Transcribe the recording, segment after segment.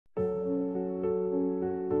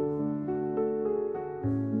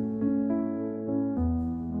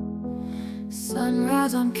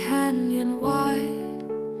Sunrise on canyon wide,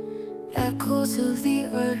 echoes of the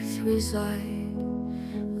earth reside.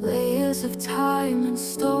 Layers of time and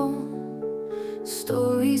stone,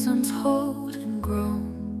 stories untold and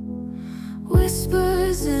grown.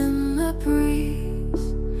 Whispers in the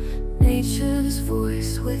breeze, nature's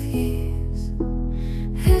voice with ease.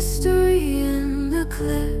 History in the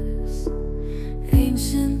cliffs,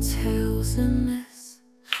 ancient tales and myths.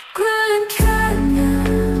 Grand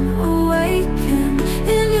Canyon, awaken.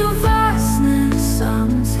 In your vastness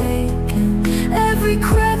I'm taken. Every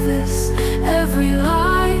crevice, every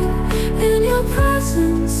line, in your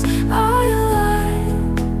presence I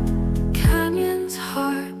align. Canyon's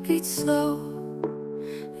heart beats slow,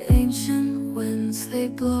 ancient winds they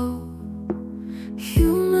blow.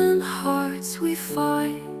 Human hearts we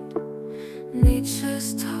find,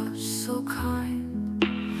 nature's touch so kind.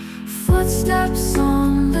 Footsteps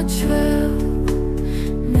on the trail,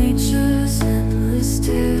 nature's endless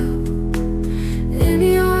tale. In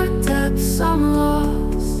your depths I'm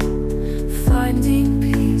lost, finding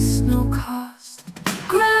peace no cost.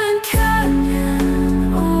 Grand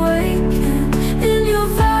Canyon, awaken. In your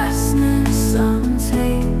vastness I'm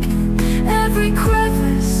taken. Every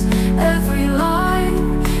crevice, every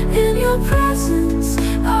line, in your presence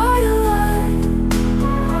I align.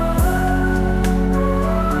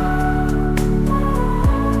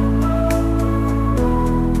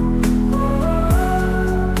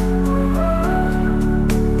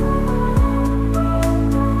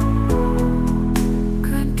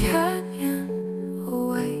 Grand Canyon,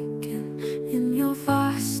 awaken. In your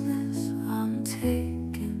vastness I'm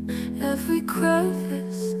taken. Every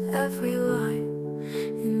crevice, every line,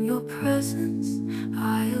 in your presence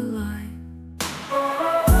I align.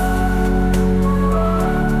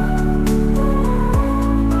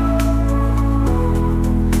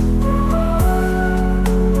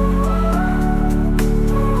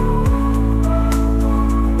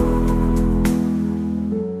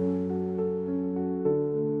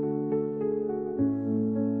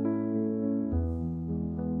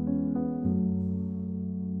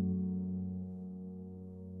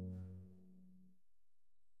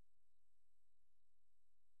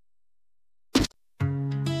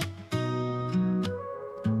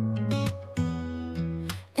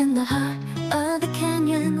 In the heart of the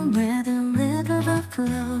canyon where the river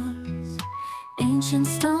flows, ancient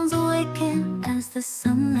stones awaken as the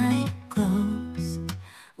sunlight glows.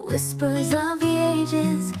 Whispers of the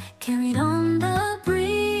ages carried on the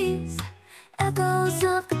breeze, echoes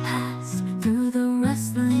of the past through the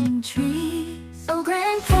rustling trees. Oh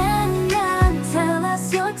Grand Canyon, tell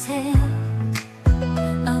us your tale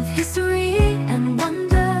of history and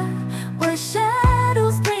wonder, where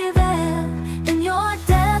shadows prevail. In your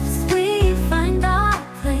depths we find our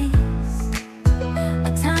place,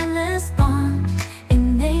 a timeless bond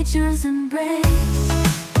in nature's embrace.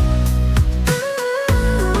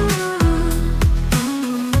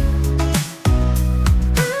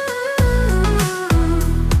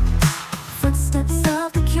 Footsteps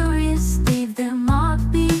of the curious leave their mark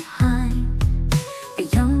behind. A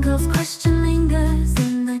young girl's question lingers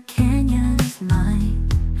in the canyon's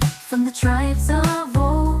mind. From the tribes of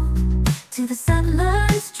old to the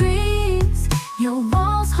settlers' dreams, your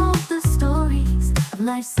walls hold the stories of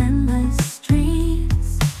life's endless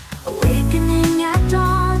streams. Awakening at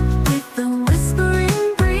dawn with the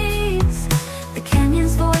whispering breeze, the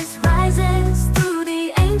canyon's voice rises through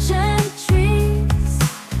the ancient trees.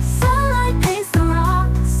 Sunlight paints the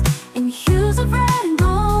rocks in hues of red and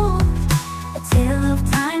gold, a tale of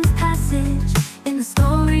time's passage in the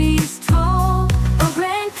stories told. Oh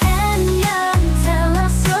Grand Canyon, tell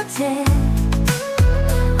us your tale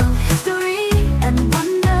of history and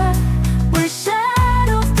wonder, where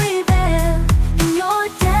shadows prevail. In your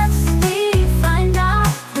depths we find our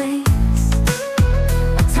place,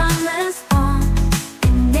 a timeless bond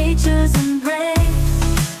in nature's embrace.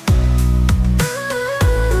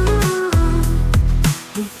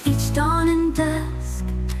 With each dawn and dusk,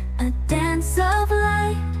 a dance of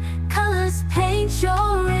light, colors paint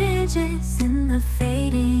your ridges in the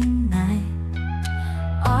fading night.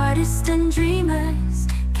 Artists and dreamers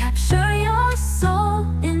capture your soul.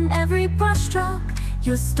 In every brushstroke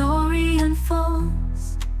your story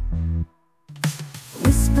unfolds.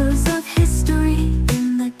 Whispers of history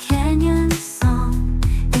in the canyon song,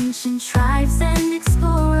 ancient tribes and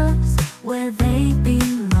explorers where they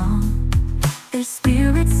belong. Their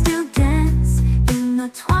spirits still dance in the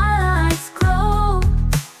twilight's glow,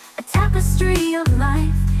 a tapestry of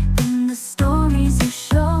life in the stories you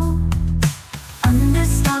show. Under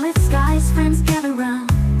starlit skies friends gather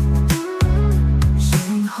round,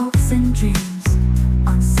 sharing hopes and dreams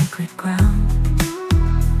on sacred ground.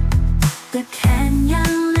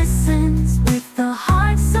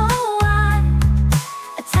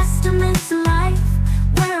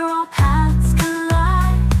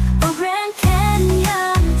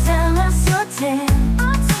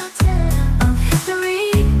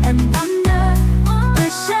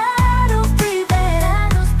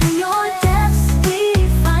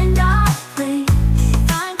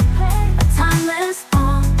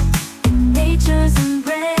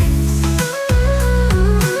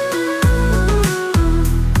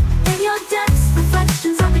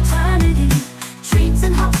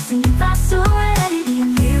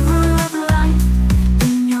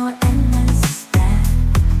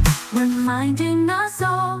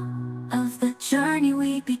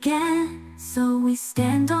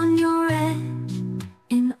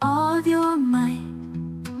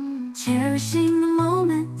 cherishing the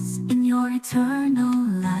moments in your eternal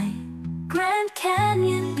light. Grand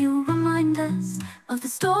Canyon, you remind us of the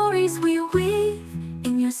stories we weave.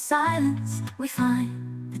 In your silence, we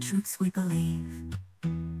find the truths we believe.